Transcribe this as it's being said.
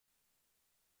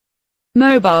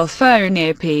Mobile phone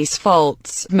earpiece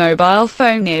faults. Mobile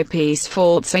phone earpiece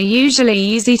faults are usually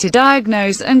easy to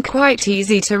diagnose and quite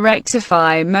easy to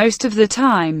rectify most of the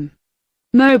time.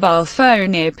 Mobile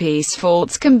phone earpiece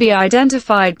faults can be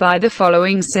identified by the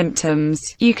following symptoms.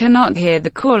 You cannot hear the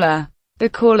caller. The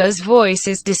caller's voice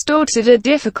is distorted or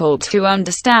difficult to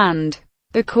understand.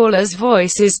 The caller's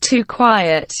voice is too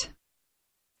quiet.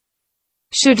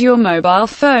 Should your mobile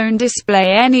phone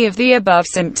display any of the above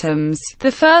symptoms,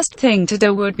 the first thing to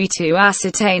do would be to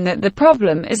ascertain that the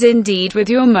problem is indeed with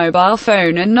your mobile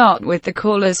phone and not with the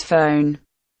caller's phone.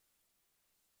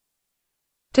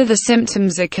 Do the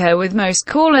symptoms occur with most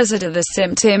callers, or do the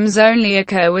symptoms only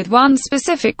occur with one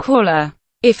specific caller?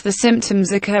 If the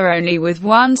symptoms occur only with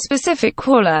one specific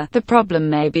caller, the problem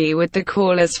may be with the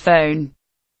caller's phone.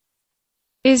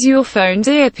 Is your phone's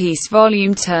earpiece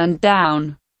volume turned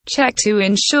down? Check to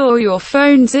ensure your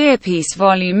phone's earpiece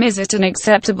volume is at an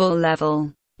acceptable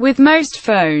level. With most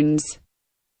phones,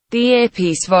 the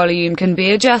earpiece volume can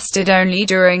be adjusted only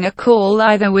during a call,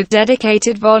 either with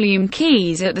dedicated volume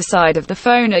keys at the side of the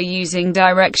phone or using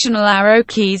directional arrow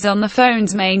keys on the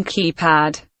phone's main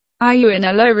keypad. Are you in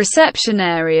a low reception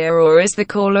area, or is the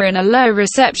caller in a low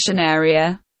reception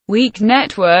area? Weak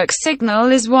network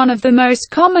signal is one of the most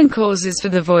common causes for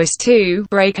the voice to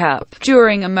break up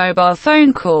during a mobile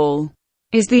phone call.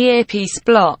 Is the earpiece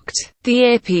blocked? The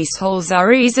earpiece holes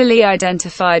are easily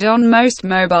identified on most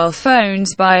mobile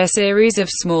phones by a series of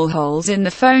small holes in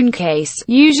the phone case,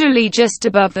 usually just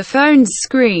above the phone's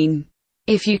screen.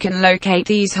 If you can locate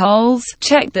these holes,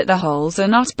 check that the holes are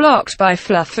not blocked by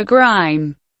fluff or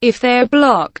grime. If they are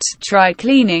blocked, try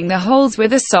cleaning the holes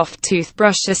with a soft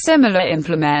toothbrush or similar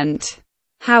implement.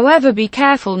 However, be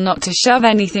careful not to shove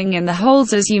anything in the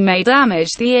holes, as you may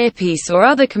damage the earpiece or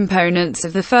other components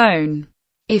of the phone.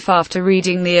 If after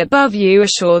reading the above you are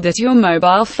sure that your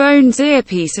mobile phone's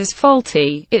earpiece is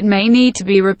faulty, it may need to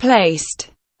be replaced.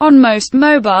 On most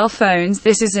mobile phones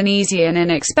this is an easy and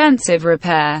inexpensive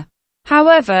repair.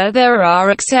 However, there are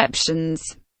exceptions.